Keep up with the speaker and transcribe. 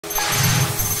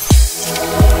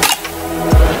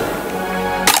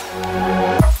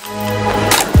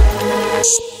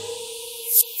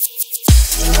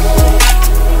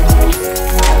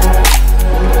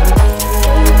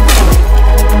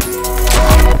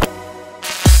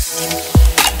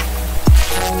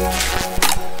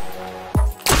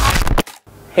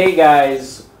Hey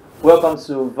guys, welcome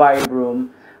to Vibe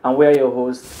Room, and we're your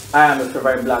hosts. I am your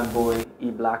favorite black boy, E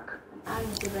Black. I'm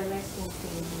the next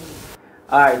thing.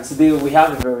 Alright, today we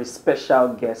have a very special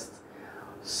guest,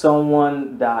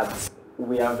 someone that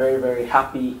we are very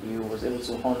happy he was able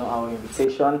to honor our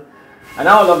invitation. And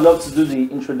I would have loved to do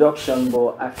the introduction,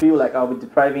 but I feel like I'll be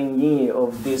depriving Yin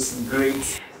of this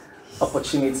great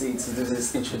opportunity to do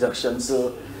this introduction.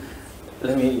 So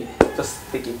let me just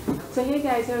take it. So hey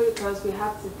guys, here with us we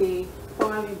have today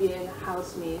former BBN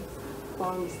housemate,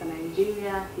 former Mr.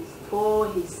 Nigeria. He's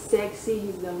tall, he's sexy,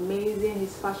 he's amazing,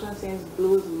 his fashion sense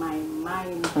blows my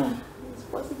mind. He's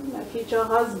possibly my future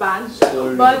husband.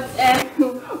 Sorry. But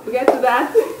we'll get to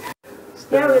that.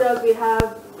 Here with us we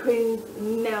have Prince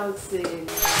Nelson.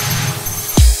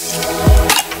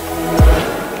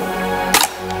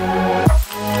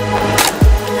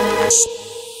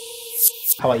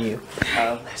 How are you?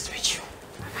 Nice to meet you.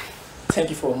 Thank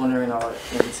you for honoring our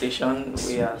invitation.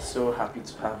 We are so happy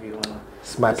to have you on.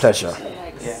 It's my pleasure.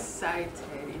 Excited.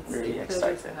 It's Really a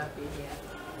pleasure excited. to have you here.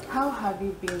 How have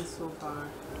you been so far?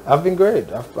 I've been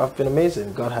great. I've been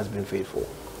amazing. God has been faithful.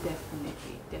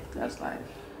 Definitely. That's life.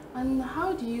 And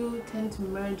how do you tend to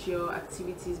merge your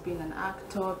activities, being an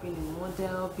actor, being a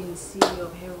model, being CEO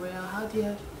of Hairwell? How do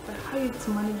you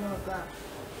manage all of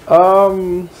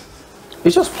that?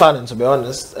 It's just planning, to be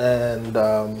honest, and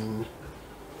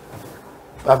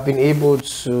I've been able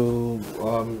to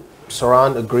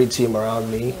surround a great team around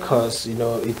me, because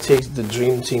it takes the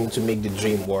dream team to make the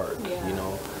dream work.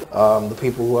 The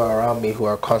people who are around me, who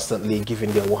are constantly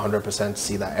giving their 100%,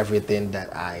 see that everything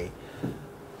that I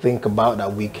think about,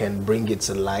 that we can bring it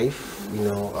to life.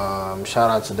 Shout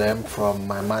out to them, from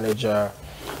my manager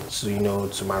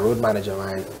to my road manager,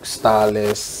 my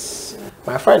stylists,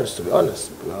 my friends, to be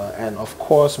honest, and of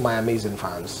course my amazing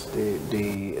fans.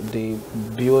 They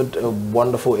build a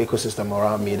wonderful ecosystem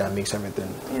around me that makes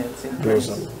everything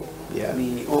awesome. Yeah.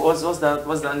 What's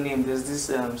that name? There's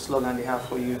this slogan they have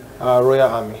for you. Royal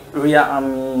Army. Royal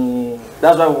Army.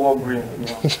 That's why we wore green.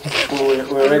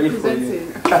 We're ready for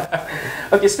you.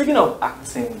 Okay, speaking of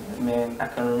acting, man, I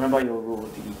can remember your role,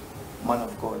 the Man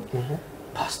of God,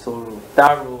 Pastor role.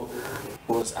 That role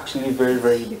was actually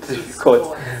very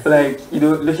difficult. Like,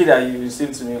 looking at you, you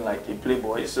seem to me like a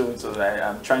playboy. So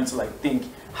I'm trying to think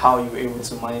how you were able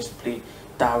to manage to play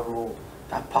that role,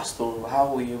 that pastor role.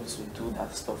 How were you able to do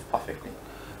that stuff perfectly?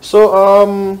 So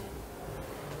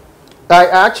I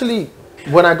actually,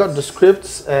 when I got the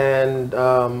script and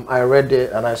I read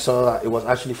it and I saw that it was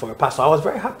actually for a pastor, I was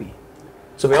very happy.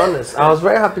 To be honest, I was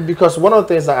very happy, because one of the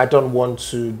things that I don't want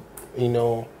to,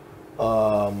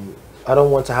 I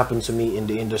don't want to happen to me in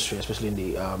the industry, especially in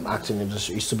the acting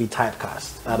industry, is to be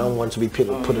typecast. I don't want to be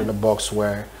put in a box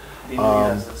where,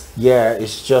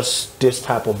 it's just this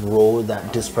type of role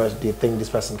that they think this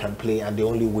person can play, and they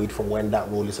only wait for when that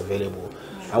role is available.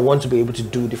 I want to be able to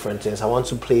do different things. I want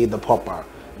to play the pauper,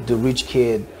 the rich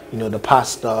kid, the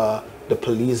pastor, the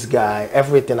police guy,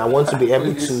 everything. I want to be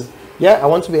able to, I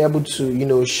want to be able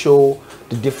to, show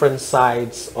the different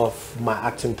sides of my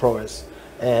acting prowess.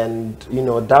 And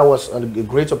that was a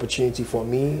great opportunity for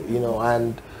me,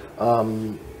 and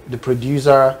the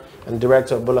producer and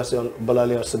director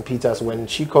Bolaleo St. Peters, when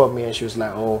she called me and she was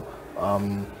like,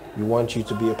 we want you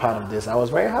to be a part of this, I was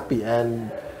very happy.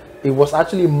 And it was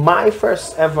actually my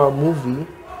first ever movie.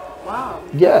 Wow.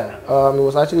 Yeah, it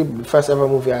was actually the first ever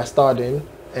movie I starred in,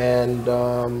 and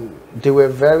they were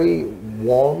very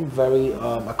warm, very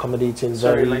accommodating.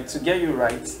 Sorry, to get you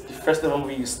right, the first ever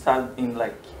movie you starred in,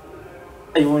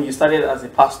 even when you started as a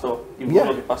pastor, you were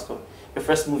a pastor. Your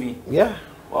first movie. Yeah.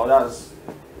 Wow, that's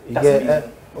amazing.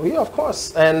 Yeah, of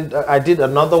course. And I did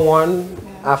another one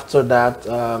after that.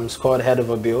 It's called Head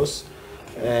of Abuse,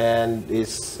 and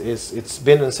it's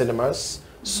been in cinemas.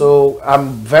 So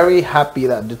I'm very happy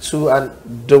that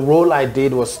the role I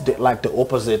did was like the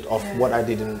opposite of what I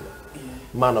did in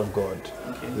Man of God.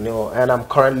 Okay. And I'm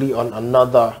currently on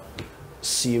another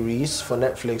series for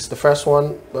Netflix. The first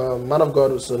one, Man of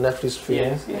God, was a Netflix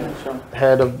film. Sure.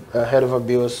 Head of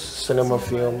Abuse cinema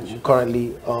film,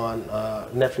 currently on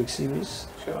Netflix series.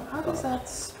 Sure. How does that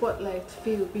spotlight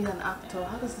feel, being an actor?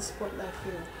 How does the spotlight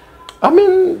feel? I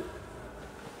mean,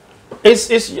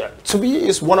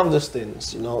 it's one of those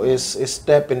things, it's a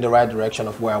step in the right direction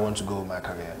of where I want to go in my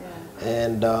career.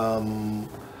 And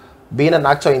being an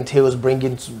actor entails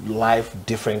bringing to life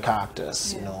different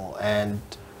characters, and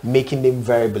making them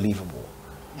very believable,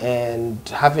 and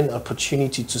having an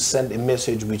opportunity to send a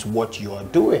message with what you are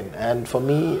doing. And for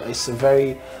me, it's a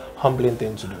very humbling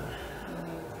thing to do.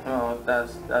 Oh,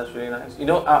 that's really nice.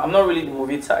 I'm not really the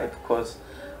movie type, because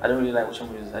I don't really like watching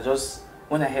movies.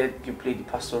 When I heard you play the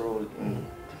pastor role in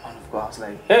God. I was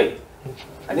like, hey,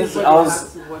 I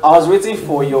was waiting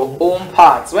for your own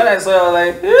parts. When I saw it, I was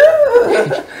like,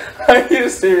 yeah. Are you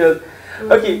serious?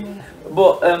 Okay,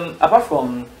 but apart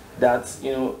from that,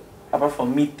 you know, apart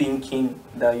from me thinking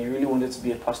that you really wanted to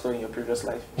be a pastor in your previous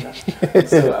life, you know?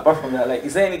 So apart from that, like,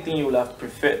 is there anything you would have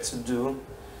preferred to do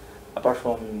apart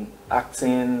from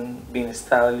acting, being a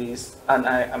stylist? And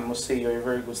I must say you're a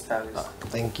very good stylist.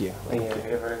 Thank you. You're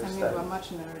a very good stylist. We're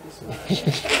matching already. So.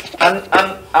 And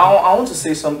I want to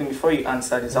say something before you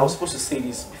answer this. I was supposed to say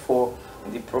this before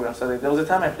the program started. There was a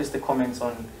time I placed a comment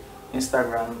on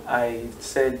Instagram. I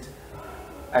said,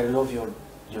 I love your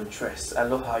dress. I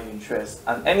love how you dress.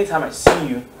 And anytime I see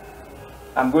you,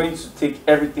 I'm going to take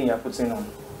everything you're putting on.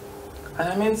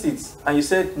 And I meant it. And you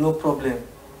said, no problem.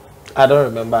 I don't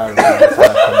remember.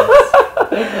 That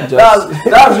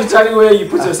was literally where you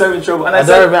put yourself in trouble. And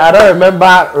I don't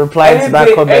remember replying to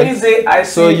that comment. Any day I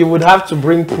see, so you would have to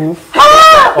bring proof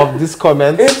of this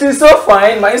comment. It is so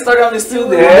fine. My Instagram is still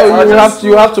there. No,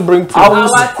 you have to bring proof. I will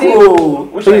scroll.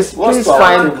 Please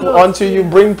find until you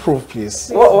bring proof, please.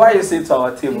 Why you say to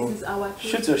our table? This is our table.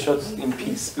 Shoot your shots in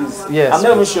peace, please. Yes. I'm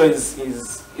not even sure he's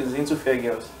into fair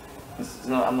girls.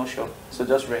 I'm not sure. So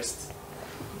just rest.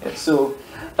 Yeah, so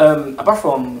apart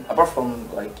from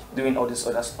like doing all this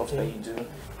other stuff that you do,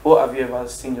 what have you ever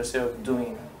seen yourself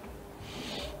doing?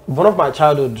 One of my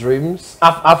childhood dreams,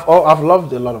 I've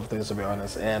loved a lot of things, to be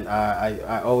honest, and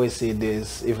I always say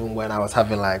this even when I was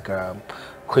having like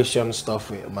Christian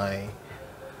stuff with my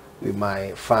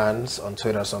fans on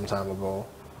Twitter some time ago.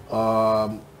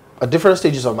 At different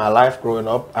stages of my life growing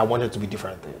up, I wanted to be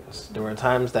different things. There were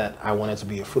times that I wanted to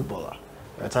be a footballer.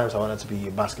 There were times I wanted to be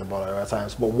a basketballer. There were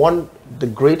times, but the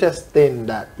greatest thing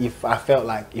that if I felt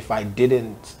like if I'm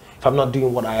not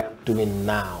doing what I am doing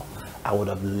now, I would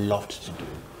have loved to do,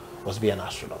 was be an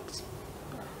astronaut.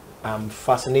 I'm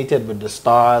fascinated with the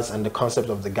stars and the concept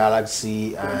of the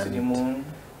galaxy and to the moon.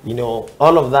 You know,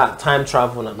 all of that, time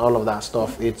travel and all of that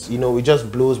stuff. It's, you know, it just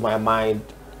blows my mind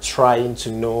trying to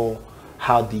know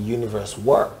how the universe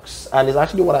works. And it's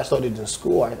actually what I studied in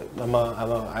school. I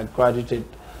graduated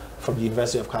from the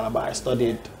University of Calabar. I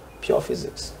studied pure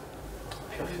physics.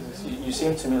 Pure physics. You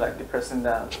seem to me like the person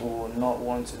that will not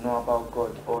want to know about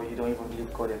God, or you don't even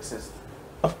believe God exists.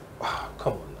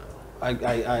 Come on now.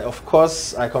 I of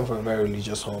course, I come from a very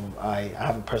religious home. I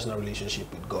have a personal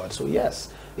relationship with God. So yes,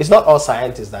 it's not all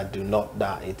scientists that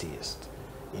are atheists.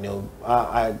 You know,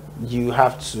 you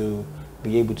have to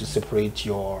be able to separate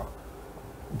your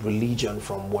religion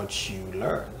from what you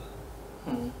learn.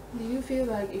 Do you feel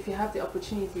like if you have the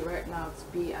opportunity right now to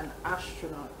be an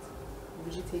astronaut,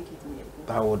 would you take it immediately?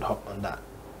 I would hop on that.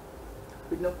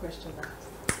 With no questions asked.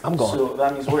 I'm gone. So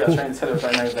that means what you're trying to tell us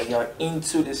right now is that you're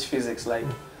into this physics, like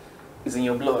it's in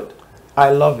your blood.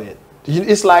 I love it.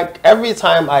 It's like every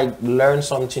time I learn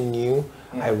something new,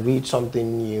 I read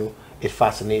something new, it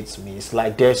fascinates me. It's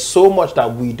like there's so much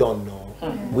that we don't know.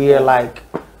 We are like,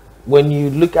 when you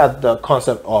look at the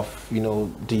concept of, you know,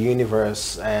 the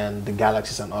universe and the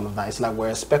galaxies and all of that, it's like we're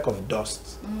a speck of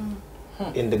dust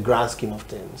in the grand scheme of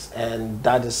things, and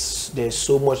there's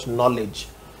so much knowledge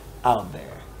out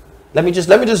there. Let me just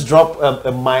drop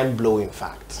a mind-blowing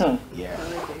fact. Yeah.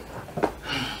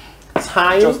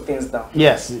 Time. Jot things down.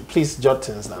 Yes, please jot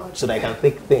things down so that I can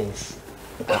think things.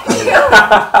 You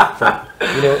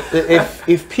know,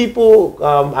 if people,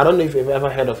 I don't know if you've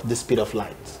ever heard of the speed of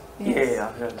light. Yeah,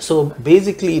 I've heard. So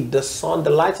basically, the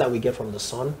light that we get from the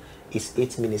sun is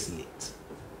 8 minutes late.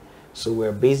 So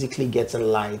we're basically getting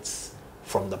lights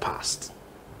from the past.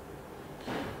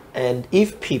 And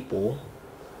if people,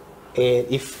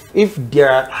 if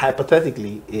there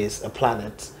hypothetically is a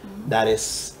planet that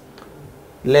is,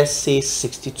 let's say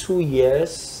 62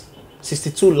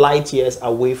 light years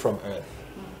away from Earth,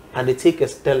 and they take a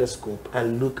telescope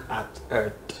and look at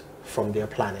Earth from their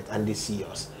planet and they see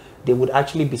us, they would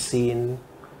actually be seeing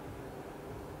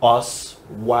us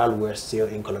while we're still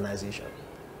in colonization.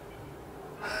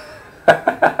 Like,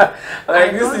 I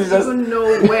this don't is just even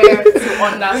know where to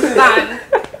understand.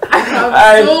 I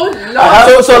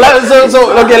have so long.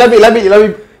 So okay, let me.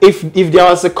 If there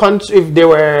was a country, if there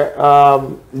were a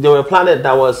planet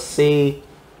that was, say,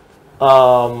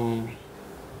 when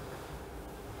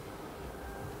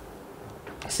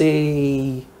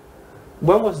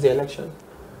was the election?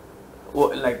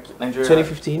 what, like Nigeria?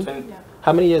 2015. Yeah.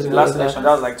 How many years ago? Last was that? election,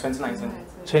 that was like 2019.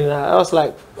 29. That was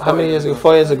like how many years ago?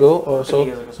 4 years ago or so.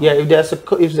 3 years ago, Yeah, if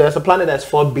there's a planet that's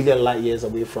 4 billion light years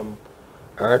away from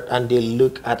Earth, and they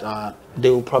look at they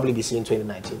will probably be seeing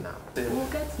 2019 now. We'll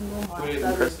get to know more. Really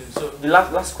interesting. So the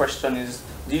last question is: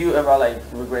 do you ever like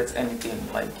regret anything?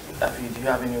 Like, do you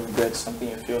have any regrets? Something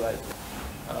you feel like?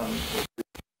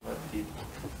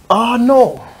 Oh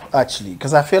no, actually,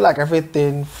 because I feel like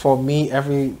everything for me,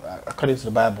 according to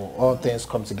the Bible, all things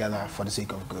come together for the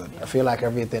sake of good. I feel like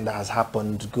everything that has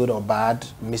happened, good or bad,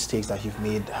 mistakes that you've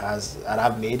made has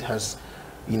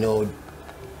you know,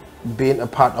 been a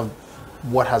part of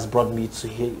what has brought me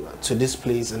to this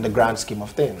place in the grand scheme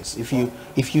of things. If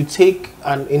you take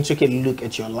an intricate look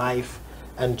at your life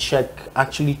and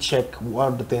actually check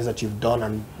what are the things that you've done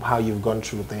and how you've gone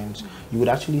through things, you would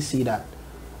actually see that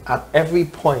at every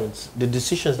point the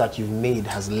decisions that you've made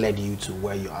has led you to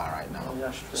where you are right now.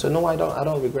 Yeah, so no, I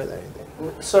don't regret anything.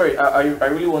 Sorry, I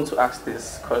really want to ask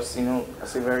this because, you know,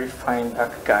 as a very fine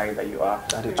dark guy that you are,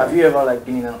 have you ever like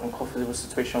been in an uncomfortable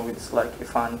situation with like a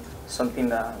fan, something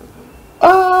that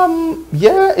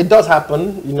yeah, it does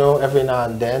happen, you know, every now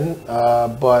and then,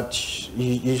 but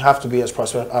you have to be as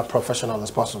professional as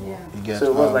possible. Yeah. You get,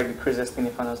 so what's like the craziest thing a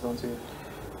fan has done to you?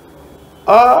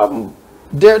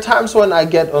 There are times when I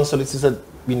get unsolicited,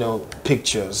 you know,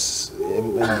 pictures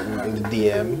in the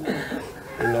DM,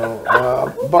 you know,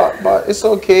 but it's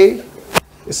okay.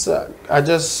 It's I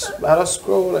just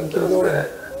scroll and keep going.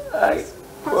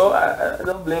 Well, I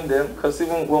don't blame them, because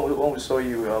even when we saw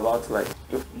you, we were about to, like,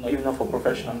 even not for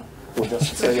profession, we'll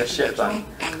just sell your shirt and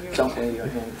jump in your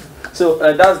hand. So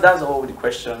that's all with the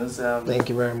questions. Thank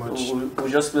you very much. We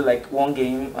just play like one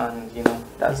game, and you know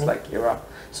that's like a wrap.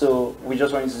 So we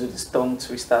just wanted to do this tongue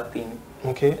twister thing.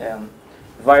 Okay.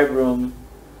 Vibe room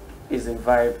is a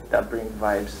vibe that brings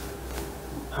vibes.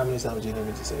 How many times do you need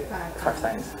me to say it? 5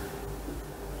 times.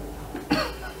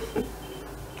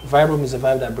 Vibe room is a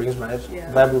vibe that brings vibes.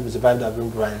 Yeah. Vibe room is a vibe that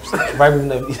brings vibes. Vibe room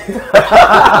that...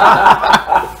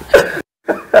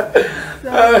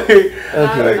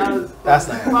 Okay. That's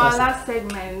nice. For our last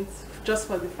segment, just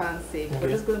for the fans' sake, we're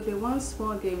just going to play one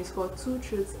small game. It's called 2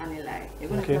 Truths and a Lie. You're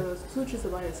going to tell us 2 truths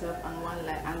about yourself and 1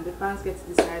 lie, and the fans get to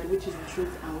decide which is the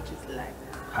truth and which is the lie.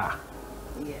 Ah.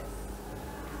 Yes.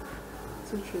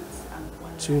 2 truths and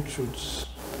 1 lie. 2 truths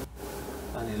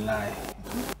and a lie.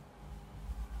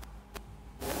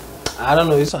 I don't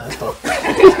know, this one is tough.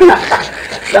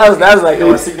 That's like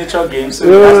our signature game. So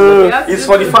it's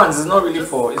for the fans. It's not really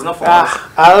for. It's not for us.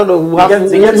 I don't know. We'll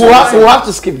have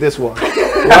to skip this one.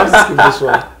 We'll have to skip this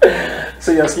one.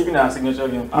 So you're skipping our signature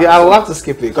game. Yeah, I will have to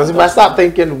skip it, because if I start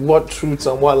thinking what truths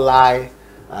and what lie,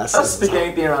 don't speak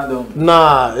anything random.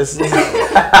 Nah, it's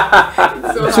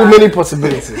too many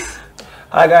possibilities.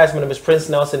 Hi guys, my name is Prince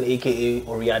Nelson, aka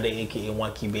Oriade, aka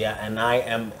Wankibea, and I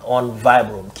am on Vibe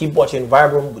Room. Keep watching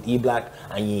Vibe Room with E Black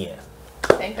and Yee.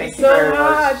 Thank you so very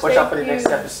much. Watch out for the next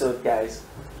episode, guys.